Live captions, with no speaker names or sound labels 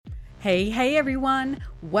Hey everyone!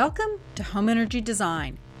 Welcome to Home Energy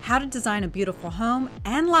Design, how to design a beautiful home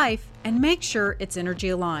and life and make sure it's energy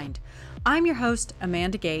aligned. I'm your host,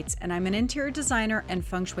 Amanda Gates, and I'm an interior designer and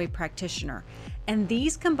feng shui practitioner. And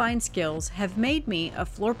these combined skills have made me a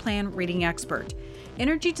floor plan reading expert.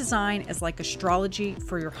 Energy design is like astrology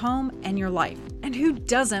for your home and your life. And who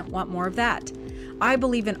doesn't want more of that? I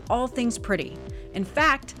believe in all things pretty. In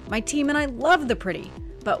fact, my team and I love the pretty.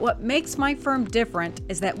 But what makes my firm different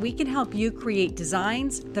is that we can help you create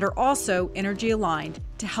designs that are also energy aligned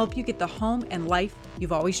to help you get the home and life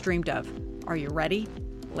you've always dreamed of. Are you ready?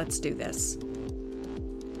 Let's do this.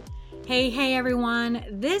 Hey everyone.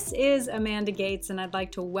 This is Amanda Gates, and I'd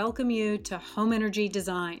like to welcome you to Home Energy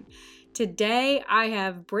Design. Today, I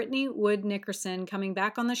have Brittany Wood Nickerson coming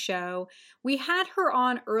back on the show. We had her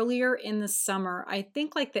on earlier in the summer, I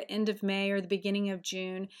think like the end of May or the beginning of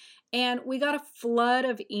June, and we got a flood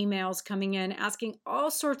of emails coming in asking all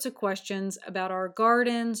sorts of questions about our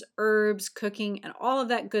gardens, herbs, cooking, and all of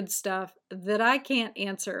that good stuff that I can't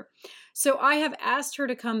answer. So I have asked her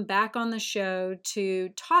to come back on the show to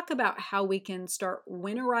talk about how we can start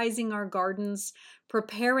winterizing our gardens,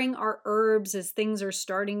 preparing our herbs as things are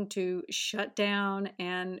starting to shut down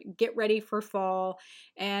and get ready for fall,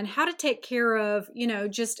 and how to take care of,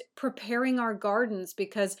 just preparing our gardens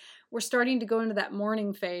because we're starting to go into that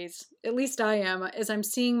mourning phase. At least I am, as I'm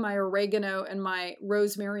seeing my oregano and my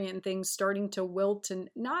rosemary and things starting to wilt and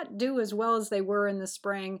not do as well as they were in the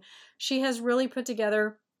spring. She has really put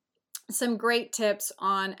together some great tips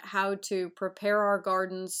on how to prepare our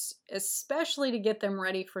gardens, especially to get them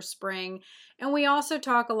ready for spring. And we also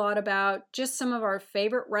talk a lot about just some of our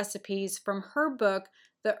favorite recipes from her book,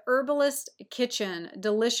 The Herbalist Kitchen: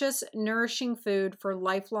 Delicious, Nourishing Food for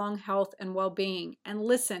Lifelong Health and Well-Being. And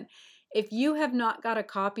listen, if you have not got a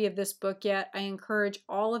copy of this book yet, I encourage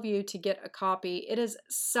all of you to get a copy. It is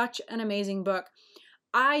such an amazing book.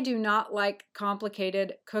 I do not like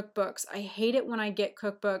complicated cookbooks. I hate it when I get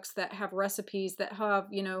cookbooks that have recipes that have,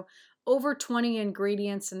 over 20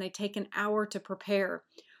 ingredients and they take an hour to prepare.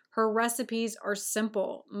 Her recipes are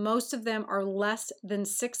simple. Most of them are less than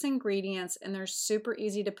 6 ingredients and they're super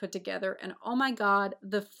easy to put together. And oh my God,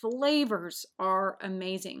 the flavors are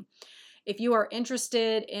amazing. If you are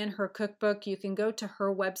interested in her cookbook, you can go to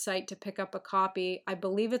her website to pick up a copy. I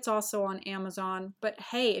believe it's also on Amazon. But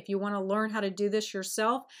hey, if you want to learn how to do this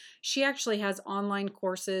yourself, she actually has online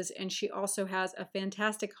courses, and she also has a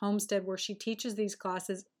fantastic homestead where she teaches these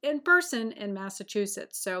classes in person in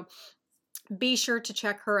Massachusetts. So be sure to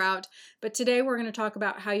check her out. But today we're going to talk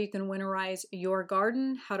about how you can winterize your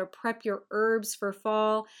garden, how to prep your herbs for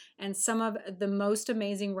fall, and some of the most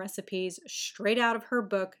amazing recipes straight out of her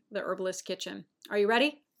book, The Herbalist Kitchen. Are you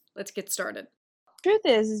ready? Let's get started. Truth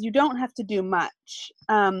is you don't have to do much.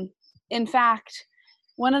 In fact,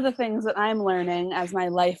 one of the things that I'm learning as my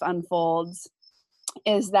life unfolds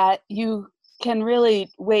is that you can really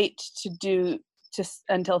wait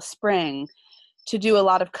until spring to do a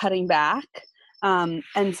lot of cutting back,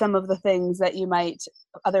 and some of the things that you might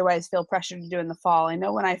otherwise feel pressured to do in the fall. I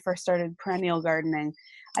know when I first started perennial gardening,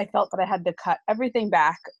 I felt that I had to cut everything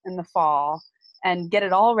back in the fall and get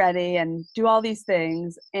it all ready and do all these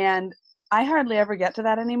things. And I hardly ever get to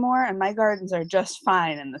that anymore, and my gardens are just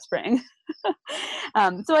fine in the spring.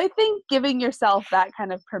 So I think giving yourself that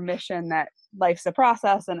kind of permission that life's a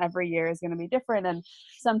process and every year is going to be different, and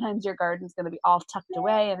sometimes your garden's going to be all tucked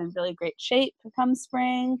away and in really great shape come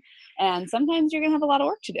spring, and sometimes you're going to have a lot of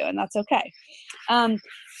work to do, and that's okay.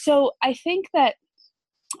 So I think that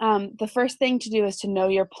the first thing to do is to know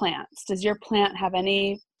your plants. Does your plant have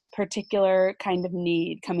any particular kind of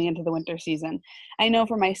need coming into the winter season? I know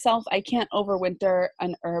for myself, I can't overwinter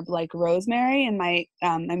an herb like rosemary in my,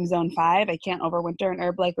 I'm zone 5. I can't overwinter an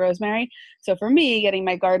herb like rosemary. So for me, getting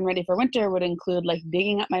my garden ready for winter would include like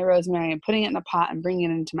digging up my rosemary and putting it in a pot and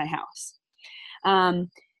bringing it into my house.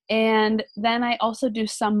 And then I also do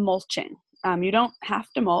some mulching. You don't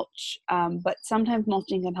have to mulch, but sometimes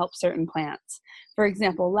mulching can help certain plants. For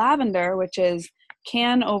example, lavender, which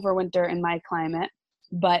can overwinter in my climate,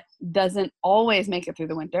 but doesn't always make it through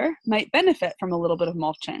the winter, might benefit from a little bit of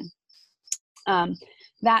mulching.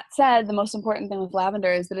 That said, the most important thing with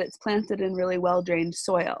lavender is that it's planted in really well-drained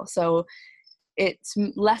soil. So it's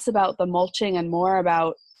less about the mulching and more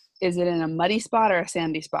about, is it in a muddy spot or a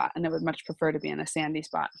sandy spot? And I would much prefer to be in a sandy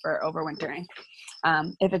spot for overwintering.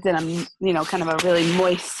 If it's in a, kind of a really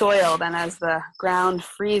moist soil, then as the ground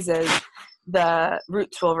freezes, the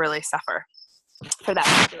roots will really suffer for that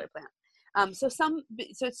particular plant. So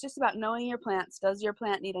it's just about knowing your plants. Does your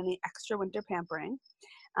plant need any extra winter pampering?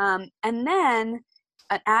 And then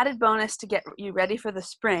an added bonus to get you ready for the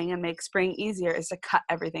spring and make spring easier is to cut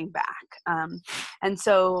everything back. And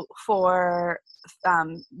so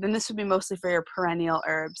then this would be mostly for your perennial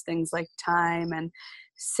herbs, things like thyme and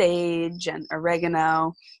sage and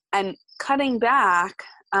oregano. And cutting back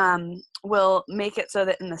will make it so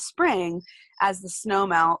that in the spring, as the snow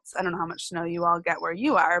melts, I don't know how much snow you all get where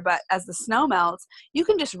you are, but as the snow melts, you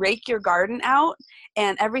can just rake your garden out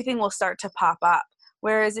and everything will start to pop up.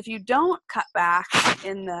 Whereas if you don't cut back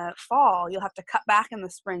in the fall, you'll have to cut back in the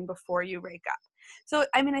spring before you rake up. So,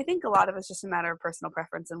 I mean, I think a lot of it's just a matter of personal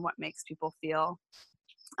preference and what makes people feel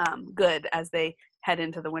good as they head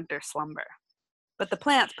into the winter slumber. But the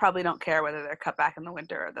plants probably don't care whether they're cut back in the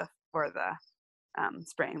winter or the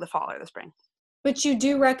spring, the fall or the spring. But you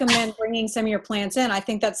do recommend bringing some of your plants in. I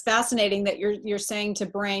think that's fascinating that you're saying to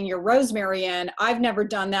bring your rosemary in. I've never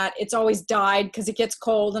done that. It's always died because it gets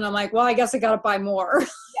cold, and I'm like, well, I guess I got to buy more.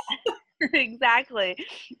 Exactly.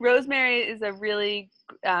 Rosemary is a really,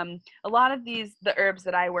 a lot of the herbs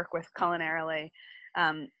that I work with culinarily,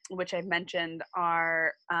 which I've mentioned,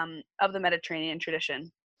 are of the Mediterranean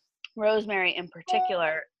tradition. Rosemary in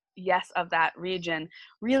particular, yes, of that region,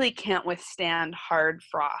 really can't withstand hard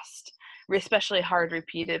frost, especially hard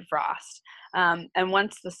repeated frost. And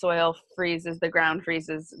once the soil freezes, the ground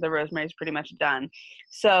freezes, the rosemary is pretty much done.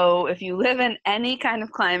 So if you live in any kind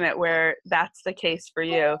of climate where that's the case for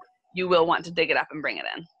you, you will want to dig it up and bring it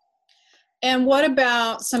in. And what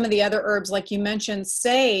about some of the other herbs? Like you mentioned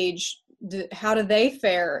sage, how do they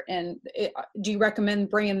fare? And do you recommend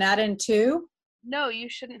bringing that in too? No, you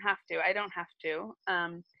shouldn't have to. I don't have to.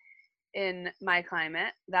 In my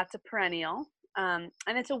climate, that's a perennial. And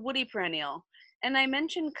it's a woody perennial. And I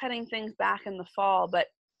mentioned cutting things back in the fall, but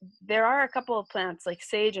there are a couple of plants like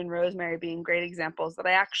sage and rosemary being great examples that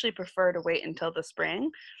I actually prefer to wait until the spring.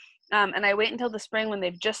 And I wait until the spring when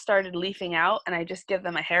they've just started leafing out, and I just give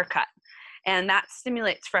them a haircut. And that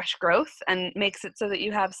stimulates fresh growth and makes it so that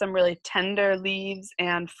you have some really tender leaves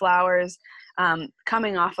and flowers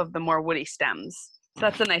coming off of the more woody stems. So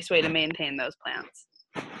that's a nice way to maintain those plants.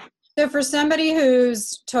 So for somebody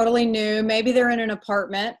who's totally new, maybe they're in an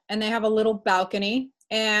apartment and they have a little balcony,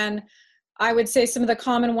 and I would say some of the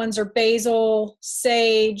common ones are basil,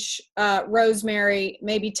 sage, rosemary,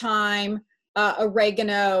 maybe thyme,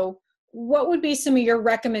 oregano. What would be some of your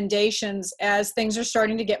recommendations as things are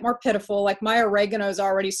starting to get more pitiful? Like my oregano is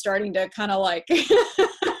already starting to kind of like,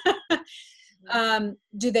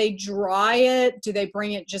 do they dry it? Do they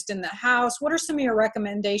bring it just in the house? What are some of your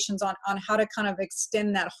recommendations on how to kind of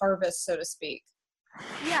extend that harvest, so to speak?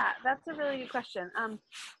 Yeah, that's a really good question.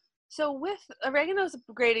 So with oregano is a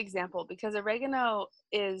great example because oregano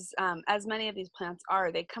is, as many of these plants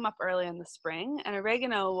are, they come up early in the spring, and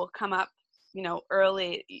oregano will come up,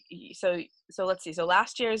 early. So let's see. So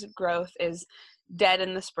last year's growth is dead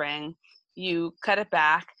in the spring. You cut it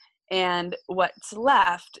back, and what's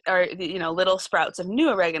left are little sprouts of new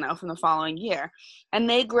oregano from the following year, and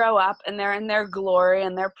they grow up and they're in their glory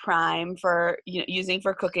and their prime for using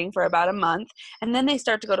for cooking for about a month, and then they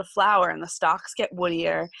start to go to flower and the stalks get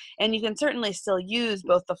woodier, and you can certainly still use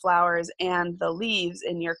both the flowers and the leaves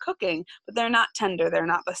in your cooking, but they're not tender, they're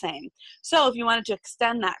not the same. So if you wanted to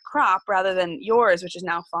extend that crop rather than yours, which is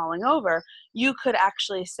now falling over, you could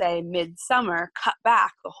actually say midsummer cut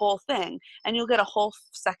back the whole thing, and you'll get a whole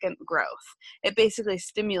second growth. It basically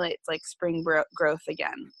stimulates like spring growth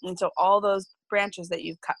again. And so all those branches that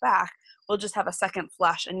you've cut back will just have a second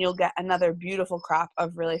flush, and you'll get another beautiful crop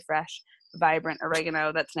of really fresh, vibrant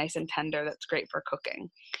oregano that's nice and tender, that's great for cooking.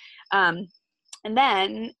 And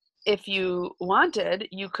then if you wanted,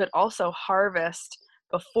 you could also harvest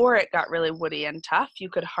before it got really woody and tough. You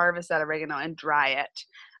could harvest that oregano and dry it.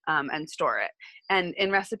 And store it. And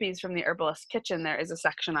in Recipes from the Herbalist Kitchen, there is a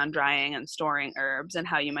section on drying and storing herbs and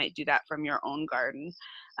how you might do that from your own garden,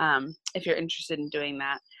 if you're interested in doing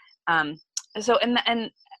that. And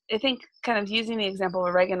I think kind of using the example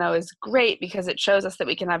of oregano is great because it shows us that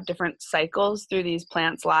we can have different cycles through these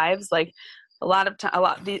plants' lives. Like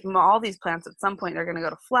all these plants at some point are going to go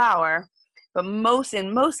to flower, but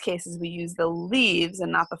in most cases we use the leaves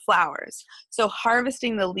and not the flowers. So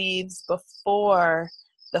harvesting the leaves before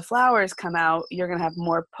the flowers come out, you're going to have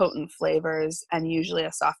more potent flavors and usually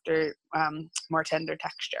a softer, more tender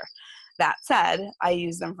texture. That said, I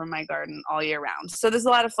use them from my garden all year round. So there's a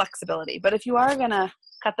lot of flexibility. But if you are going to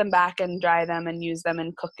cut them back and dry them and use them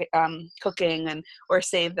in cooking or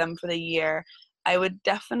save them for the year, I would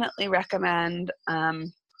definitely recommend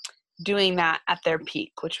doing that at their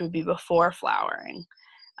peak, which would be before flowering.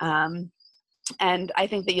 And I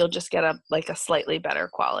think that you'll just get a slightly better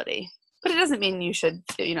quality. But it doesn't mean you should,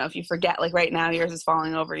 if you forget, like right now yours is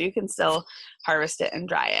falling over, you can still harvest it and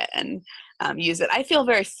dry it and use it. I feel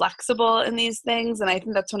very flexible in these things, and I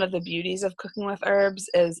think that's one of the beauties of cooking with herbs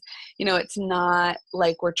is, it's not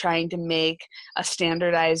like we're trying to make a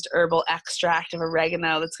standardized herbal extract of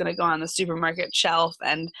oregano that's going to go on the supermarket shelf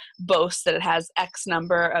and boast that it has X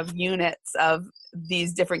number of units of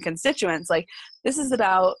these different constituents. Like, this is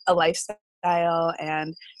about a lifestyle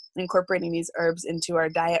and incorporating these herbs into our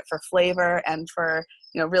diet for flavor and for,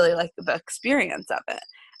 really like the experience of it.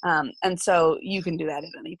 And so you can do that at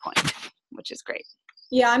any point, which is great.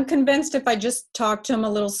 Yeah, I'm convinced if I just talk to them a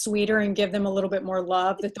little sweeter and give them a little bit more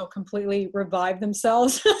love, that they'll completely revive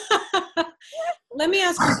themselves. Let me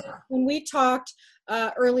ask you, when we talked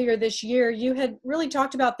earlier this year, you had really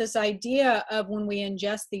talked about this idea of when we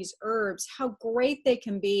ingest these herbs, how great they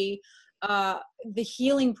can be, the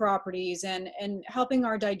healing properties and helping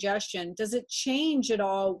our digestion. Does it change at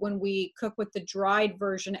all when we cook with the dried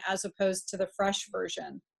version as opposed to the fresh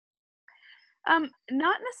version?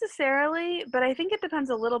 Not necessarily, but I think it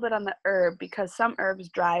depends a little bit on the herb because some herbs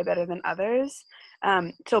dry better than others.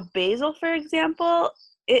 So basil, for example,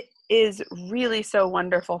 it is really so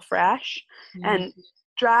wonderful fresh, and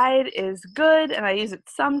dried is good, and I use it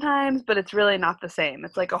sometimes, but it's really not the same.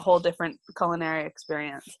 It's like a whole different culinary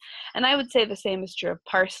experience. And I would say the same is true of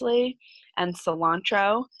parsley and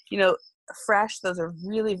cilantro. Fresh, those are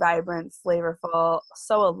really vibrant, flavorful,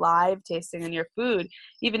 so alive tasting in your food,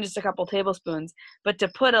 even just a couple tablespoons. But to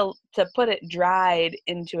put it dried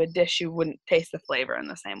into a dish, you wouldn't taste the flavor in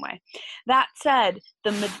the same way. That said,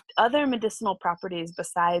 the other medicinal properties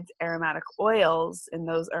besides aromatic oils in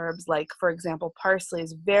those herbs, like for example, parsley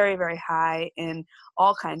is very, very high in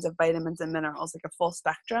all kinds of vitamins and minerals, like a full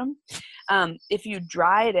spectrum. If you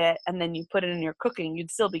dried it and then you put it in your cooking,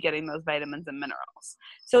 you'd still be getting those vitamins and minerals.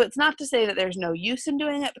 So it's not to say that there's no use in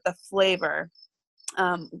doing it, but the flavor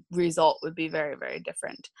result would be very, very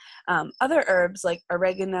different. Other herbs like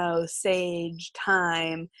oregano, sage,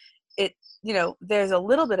 thyme, there's a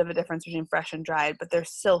little bit of a difference between fresh and dried, but they're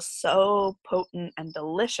still so potent and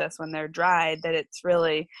delicious when they're dried that it's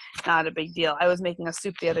really not a big deal. I was making a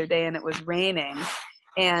soup the other day and it was raining.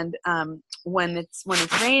 And when it's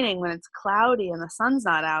raining, when it's cloudy and the sun's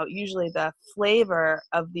not out, usually the flavor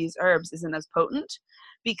of these herbs isn't as potent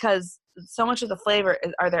because so much of the flavor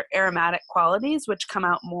are their aromatic qualities, which come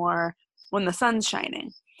out more when the sun's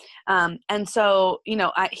shining. And so,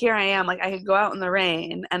 here I am, like I could go out in the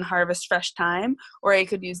rain and harvest fresh thyme, or I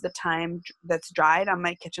could use the thyme that's dried on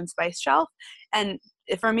my kitchen spice shelf. And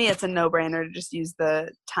for me, it's a no-brainer to just use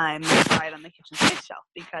the thyme that's dried on the kitchen spice shelf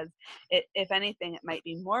because if anything, it might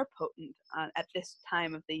be more potent at this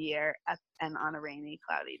time of the year and on a rainy,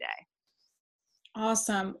 cloudy day.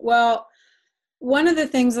 Awesome. Well, one of the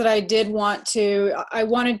things that I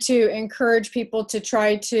wanted to encourage people to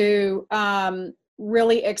try to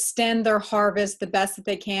really extend their harvest the best that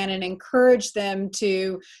they can and encourage them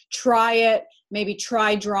to try it, maybe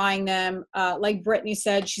try drying them. Like Brittany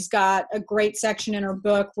said, she's got a great section in her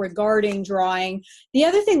book regarding drying. The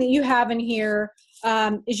other thing that you have in here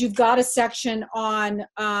is you've got a section on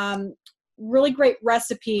really great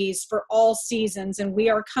recipes for all seasons, and we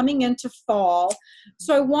are coming into fall.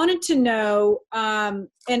 So I wanted to know, and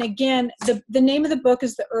again, the name of the book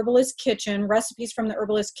is The Herbalist Kitchen, Recipes from the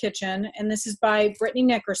Herbalist Kitchen, and this is by Brittany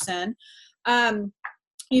Nickerson.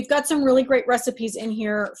 You've got some really great recipes in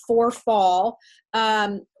here for fall.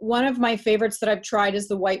 One of my favorites that I've tried is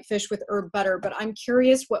the whitefish with herb butter, but I'm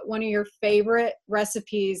curious what one of your favorite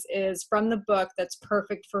recipes is from the book that's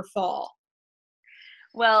perfect for fall.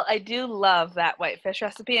 Well, I do love that whitefish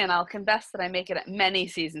recipe, and I'll confess that I make it at many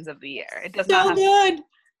seasons of the year. It does not have good.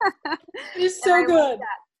 It's so good.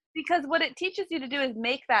 Because what it teaches you to do is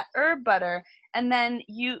make that herb butter, and then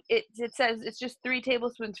it says it's just 3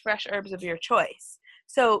 tablespoons fresh herbs of your choice.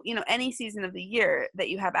 So, any season of the year that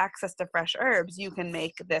you have access to fresh herbs, you can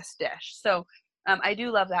make this dish. So, I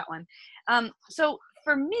do love that one. So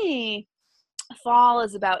for me, fall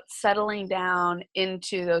is about settling down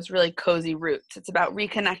into those really cozy roots. It's about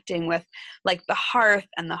reconnecting with like the hearth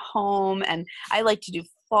and the home. And I like to do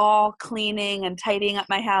fall cleaning and tidying up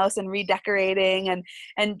my house and redecorating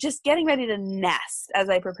and just getting ready to nest as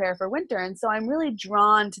I prepare for winter. And so I'm really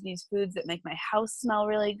drawn to these foods that make my house smell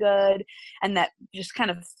really good and that just kind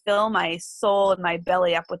of fill my soul and my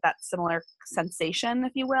belly up with that similar sensation,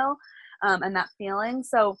 if you will. And that feeling.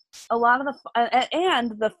 So a lot of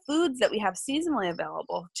the foods that we have seasonally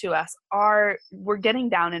available to us we're getting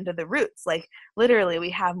down into the roots. Like literally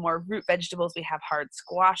we have more root vegetables, we have hard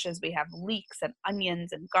squashes, we have leeks and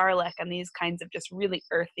onions and garlic and these kinds of just really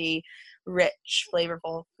earthy, rich,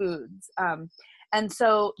 flavorful foods. And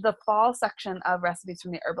so the fall section of Recipes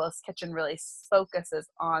from the Herbalist Kitchen really focuses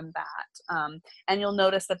on that. And you'll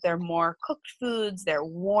notice that they're more cooked foods, they're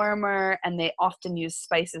warmer, and they often use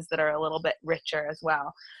spices that are a little bit richer as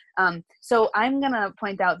well. So I'm going to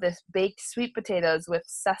point out this baked sweet potatoes with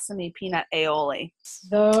sesame peanut aioli.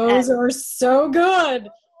 Those are so good.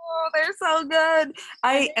 Oh, they're so good.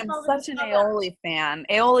 I am such an aioli fan.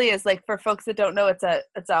 Aioli is, like, for folks that don't know, it's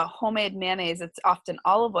a homemade mayonnaise. It's often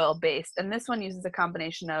olive oil based, and this one uses a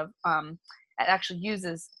combination of it actually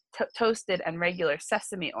uses toasted and regular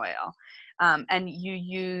sesame oil. And you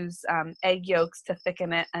use egg yolks to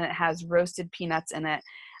thicken it, and it has roasted peanuts in it.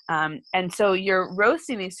 And so you're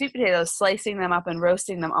roasting these sweet potatoes, slicing them up and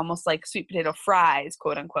roasting them almost like sweet potato fries,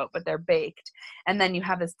 quote unquote, but they're baked. And then you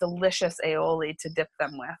have this delicious aioli to dip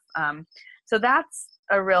them with. So that's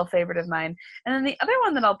a real favorite of mine. And then the other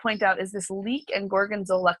one that I'll point out is this leek and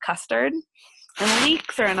gorgonzola custard. And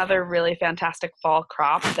leeks are another really fantastic fall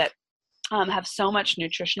crop that have so much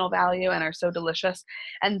nutritional value and are so delicious.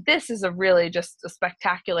 And this is a really just a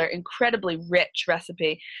spectacular, incredibly rich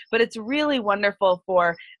recipe, but it's really wonderful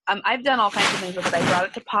for, I've done all kinds of things with it. I brought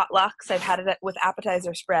it to potlucks. I've had it with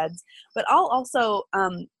appetizer spreads, but I'll also,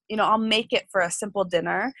 I'll make it for a simple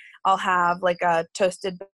dinner. I'll have like a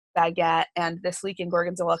toasted baguette and this leek and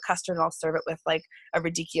gorgonzola custard, and I'll serve it with like a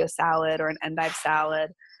radicchio salad or an endive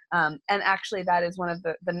salad. And actually that is one of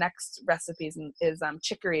the next recipes is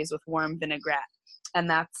chicories with warm vinaigrette. And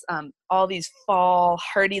that's all these fall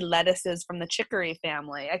hardy lettuces from the chicory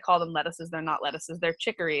family. I call them lettuces. They're not lettuces. They're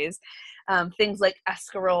chicories. Things like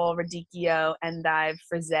escarole, radicchio, endive,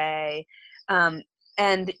 frisee.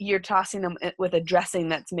 And you're tossing them with a dressing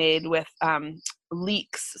that's made with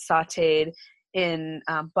leeks sauteed in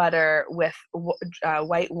butter with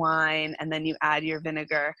white wine, and then you add your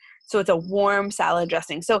vinegar. So it's a warm salad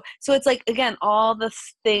dressing. So it's like, again, all the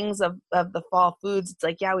things of the fall foods. It's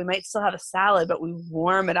like, yeah, we might still have a salad, but we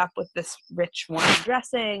warm it up with this rich warm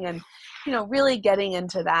dressing, and really getting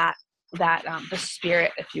into that the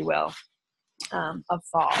spirit, if you will, of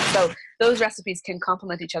fall. So those recipes can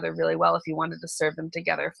complement each other really well if you wanted to serve them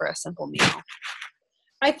together for a simple meal.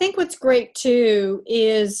 I think what's great too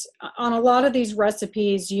is on a lot of these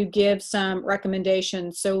recipes, you give some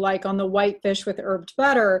recommendations. So like on the whitefish with herbed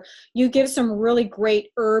butter, you give some really great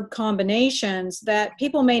herb combinations that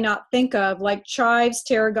people may not think of, like chives,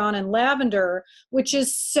 tarragon, and lavender, which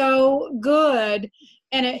is so good.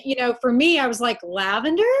 And it, for me, I was like,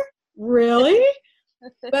 lavender? Really?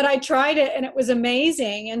 But I tried it and it was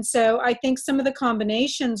amazing. And so I think some of the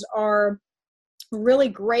combinations are really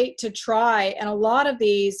great to try. And a lot of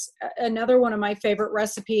these, another one of my favorite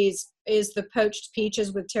recipes is the poached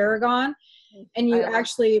peaches with tarragon. And you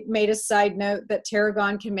actually made a side note that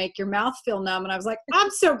tarragon can make your mouth feel numb. And I was like, I'm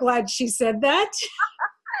so glad she said that.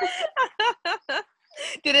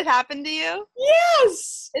 Did it happen to you?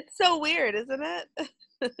 Yes. It's so weird, isn't it?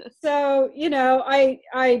 So,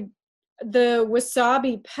 the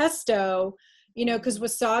wasabi pesto, because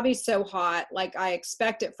wasabi's so hot, like I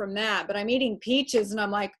expect it from that, but I'm eating peaches and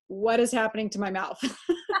I'm like, what is happening to my mouth?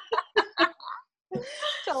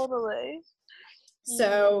 Totally.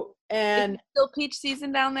 So, and it's still peach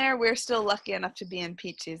season down there. We're still lucky enough to be in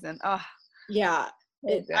peach season. Oh, yeah.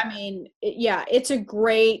 It's a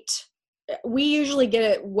great, we usually get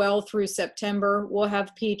it well through September. We'll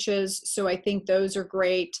have peaches. So I think those are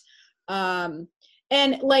great.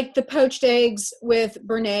 And like the poached eggs with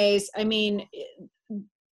béarnaise,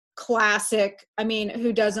 classic.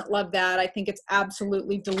 Who doesn't love that? I think it's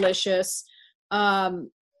absolutely delicious. Good.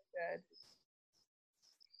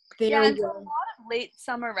 Yeah, and so a lot of late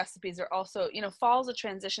summer recipes are also, fall's a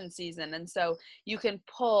transition season. And so you can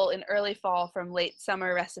pull in early fall from late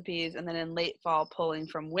summer recipes, and then in late fall pulling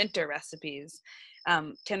from winter recipes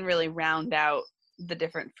can really round out the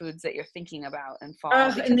different foods that you're thinking about in fall.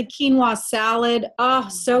 And the quinoa salad,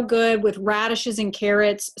 so good with radishes and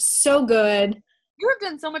carrots, so good. You have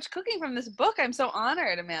done so much cooking from this book. I'm so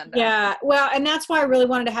honored, Amanda. Yeah, well, and that's why I really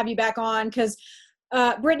wanted to have you back on, because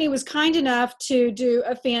Brittany was kind enough to do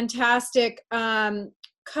a fantastic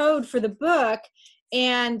code for the book,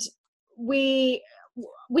 and we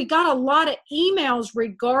got a lot of emails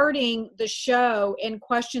regarding the show and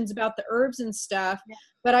questions about the herbs and stuff. Yeah.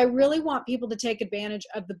 But I really want people to take advantage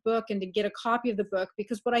of the book and to get a copy of the book,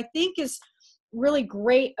 because what I think is really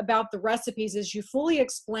great about the recipes is you fully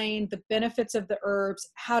explain the benefits of the herbs,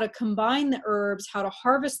 how to combine the herbs, how to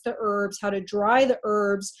harvest the herbs, how to dry the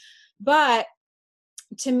herbs. But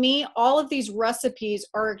to me, all of these recipes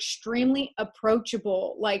are extremely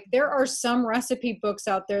approachable. Like there are some recipe books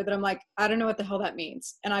out there that I'm like, I don't know what the hell that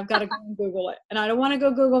means. And I've got to go and Google it. And I don't want to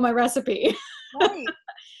go Google my recipe. Right.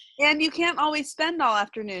 And you can't always spend all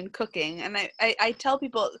afternoon cooking. And I tell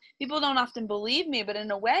people don't often believe me, but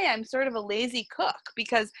in a way I'm sort of a lazy cook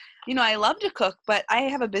because, I love to cook, but I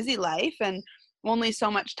have a busy life and only so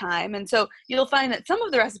much time. And so you'll find that some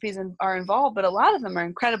of the recipes are involved, but a lot of them are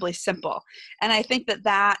incredibly simple. And I think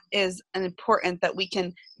that is an important that we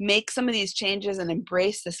can make some of these changes and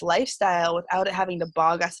embrace this lifestyle without it having to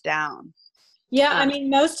bog us down. Yeah, I mean,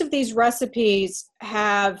 most of these recipes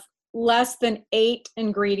have less than 8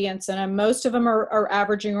 ingredients in them. Most of them are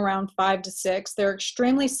averaging around 5 to 6. They're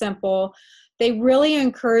extremely simple. They really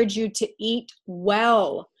encourage you to eat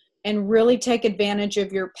well and really take advantage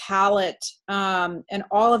of your palate, and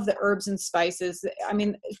all of the herbs and spices. I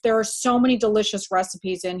mean, there are so many delicious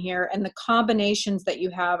recipes in here, and the combinations that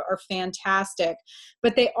you have are fantastic,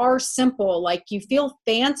 but they are simple. Like, you feel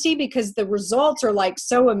fancy because the results are like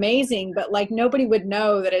so amazing, but like nobody would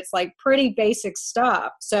know that it's like pretty basic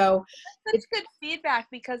stuff. So that's good feedback,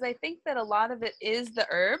 because I think that a lot of it is the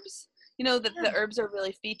herbs, that the herbs are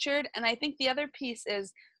really featured. And I think the other piece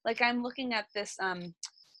is, like, I'm looking at this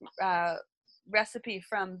recipe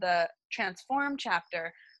from the Transform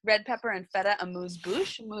chapter, red pepper and feta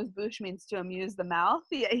amuse-bouche. Amuse-bouche means to amuse the mouth.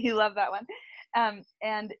 Yeah, you love that one.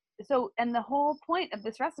 And the whole point of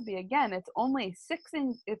this recipe, again, it's only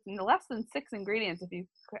it's less than 6 ingredients. If you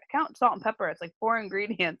count salt and pepper, it's like 4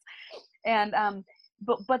 ingredients. And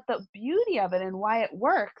but the beauty of it and why it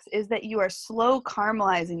works is that you are slow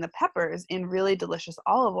caramelizing the peppers in really delicious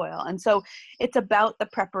olive oil. And so it's about the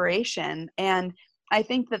preparation. And I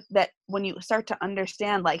think that when you start to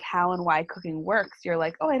understand like how and why cooking works, you're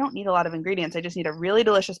like, oh, I don't need a lot of ingredients. I just need a really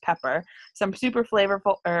delicious pepper, some super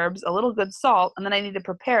flavorful herbs, a little good salt, and then I need to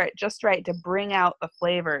prepare it just right to bring out the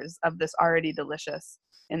flavors of this already delicious,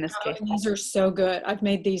 in this case. These are so good. I've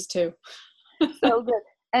made these too. So good.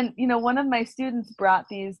 And, one of my students brought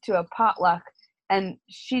these to a potluck, and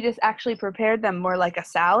she just actually prepared them more like a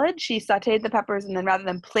salad. She sauteed the peppers, and then rather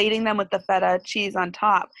than plating them with the feta cheese on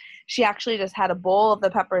top, she actually just had a bowl of the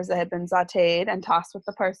peppers that had been sauteed and tossed with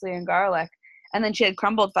the parsley and garlic. And then she had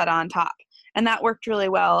crumbled feta on top. And that worked really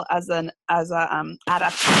well as a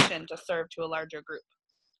adaptation to serve to a larger group.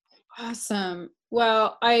 Awesome.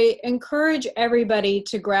 Well, I encourage everybody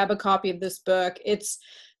to grab a copy of this book.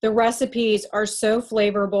 The recipes are so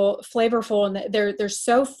flavorful, and they're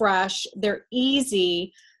so fresh. They're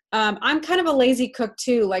easy. I'm kind of a lazy cook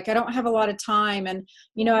too. Like, I don't have a lot of time, and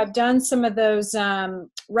I've done some of those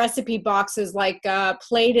recipe boxes, like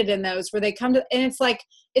plated in those, where they come to, and it's like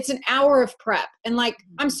it's an hour of prep, and like,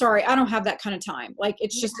 I'm sorry, I don't have that kind of time. Like,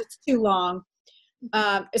 it's too long,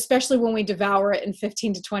 especially when we devour it in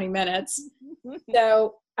 15 to 20 minutes.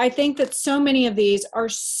 So I think that so many of these are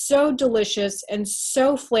so delicious and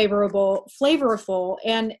so flavorful,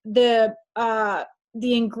 and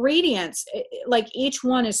the ingredients, like, each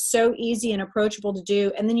one is so easy and approachable to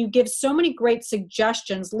do. And then you give so many great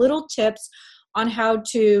suggestions, little tips on how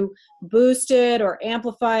to boost it or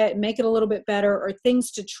amplify it and make it a little bit better, or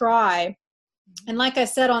things to try. And like I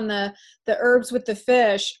said, on the herbs with the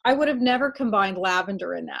fish, I would have never combined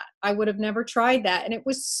lavender in that. I would have never tried that. And it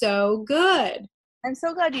was so good. I'm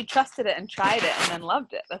so glad you trusted it and tried it and then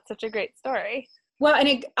loved it. That's such a great story. Well,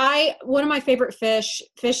 and one of my favorite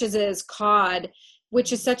fishes is cod,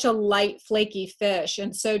 which is such a light, flaky fish.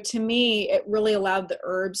 And so to me, it really allowed the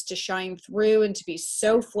herbs to shine through and to be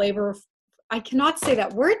so flavorful. I cannot say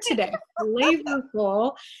that word today.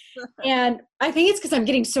 Flavorful. And I think it's because I'm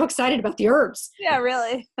getting so excited about the herbs. Yeah,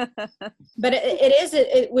 really. But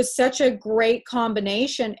it was such a great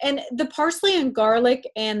combination. And the parsley and garlic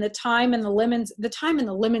and the thyme and the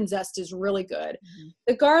lemon zest is really good. Mm-hmm.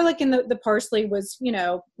 The garlic and the parsley was,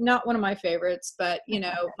 not one of my favorites, but,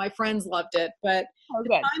 my friends loved it. But the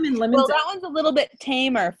thyme and lemon zest. Well, that one's a little bit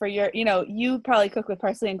tamer for your, you probably cook with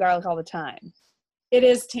parsley and garlic all the time. It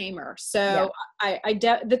is tamer. So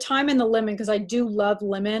yeah. The thyme and the lemon, because I do love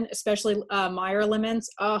lemon, especially Meyer lemons.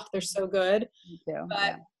 Oh, they're so good. Me too. But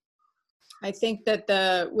yeah. I think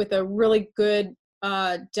that with a really good,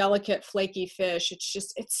 delicate, flaky fish,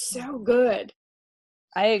 it's so good.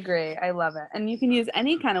 I agree. I love it. And you can use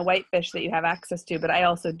any kind of white fish that you have access to, but I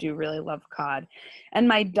also do really love cod. And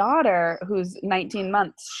my daughter, who's 19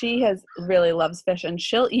 months, she really loves fish, and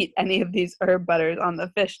she'll eat any of these herb butters on the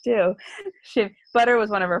fish too. Butter was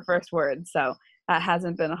one of her first words, so that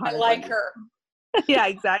hasn't been a hard. I like her. Yeah,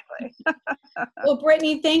 exactly. Well,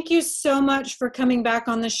 Brittany, thank you so much for coming back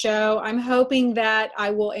on the show. I'm hoping that I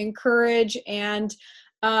will encourage and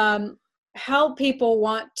help people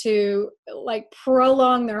want to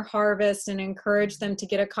prolong their harvest and encourage them to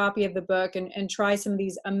get a copy of the book and try some of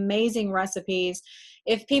these amazing recipes.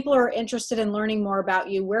 if people are interested in learning more about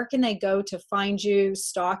you, where can they go to find you,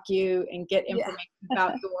 stalk you, and get information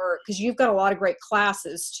about because you've got a lot of great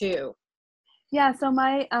classes too. Yeah, so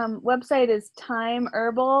my website is Thyme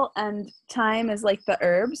Herbal, and thyme is like the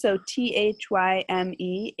herb, so ThymeHerbal,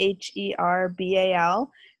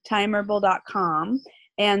 thymeherbal.com.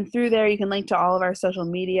 And through there, you can link to all of our social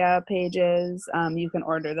media pages. You can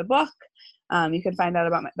order the book. You can find out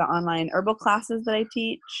about the online herbal classes that I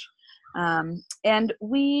teach. And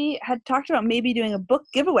we had talked about maybe doing a book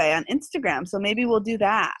giveaway on Instagram, so maybe we'll do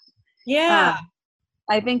that. Yeah.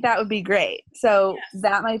 I think that would be great. So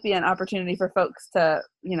that might be an opportunity for folks to,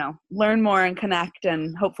 learn more and connect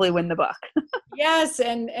and hopefully win the book. Yes,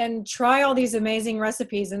 and try all these amazing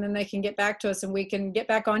recipes, and then they can get back to us and we can get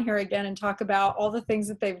back on here again and talk about all the things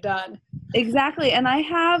that they've done. Exactly. And I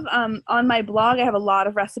have on my blog, I have a lot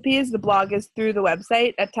of recipes. The blog is through the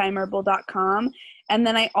website at thymeherbal.com. And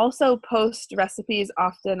then I also post recipes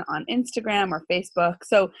often on Instagram or Facebook.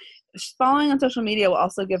 So following on social media will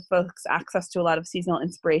also give folks access to a lot of seasonal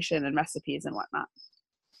inspiration and recipes and whatnot.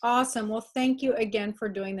 Awesome. Well, thank you again for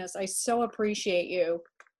doing this. I so appreciate you.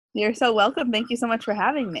 You're so welcome. Thank you so much for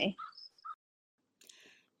having me.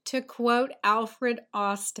 To quote Alfred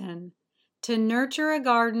Austin, to nurture a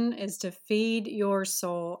garden is to feed your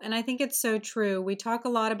soul. And I think it's so true. We talk a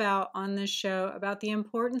lot about on this show about the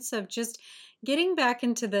importance of just getting back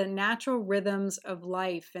into the natural rhythms of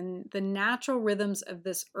life and the natural rhythms of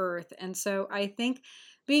this earth. And so I think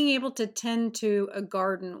being able to tend to a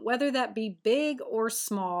garden, whether that be big or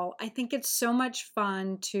small, I think it's so much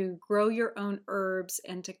fun to grow your own herbs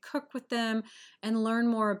and to cook with them and learn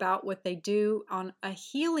more about what they do on a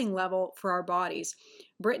healing level for our bodies.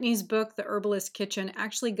 Brittany's book, The Herbalist Kitchen,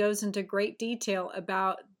 actually goes into great detail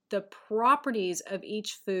about the properties of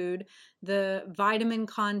each food, the vitamin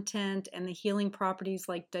content and the healing properties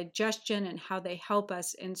like digestion and how they help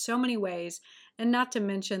us in so many ways. And not to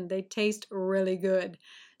mention, they taste really good.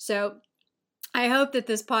 So I hope that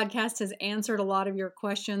this podcast has answered a lot of your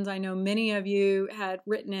questions. I know many of you had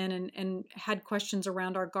written in and had questions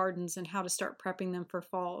around our gardens and how to start prepping them for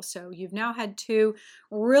fall. So you've now had 2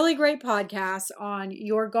 really great podcasts on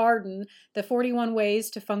your garden, the 41 ways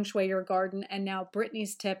to feng shui your garden, and now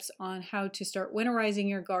Brittany's tips on how to start winterizing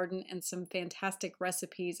your garden and some fantastic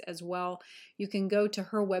recipes as well. You can go to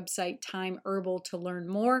her website, Thyme Herbal, to learn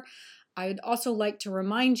more. I'd also like to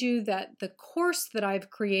remind you that the course that I've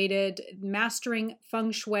created, Mastering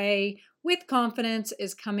Feng Shui with Confidence,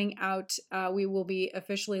 is coming out. We will be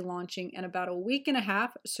officially launching in about a week and a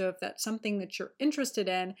half. So if that's something that you're interested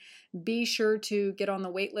in, be sure to get on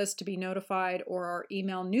the wait list to be notified, or our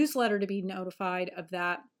email newsletter to be notified of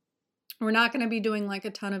that. We're not going to be doing like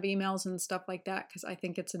a ton of emails and stuff like that because I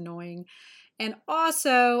think it's annoying. And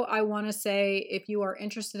also, I want to say, if you are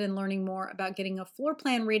interested in learning more about getting a floor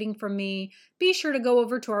plan reading from me, be sure to go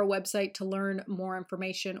over to our website to learn more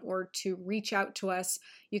information or to reach out to us.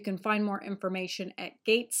 You can find more information at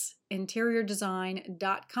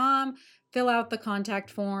gatesinteriordesign.com. Fill out the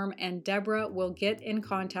contact form and Deborah will get in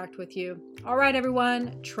contact with you. All right,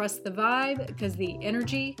 everyone, trust the vibe because the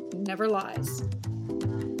energy never lies.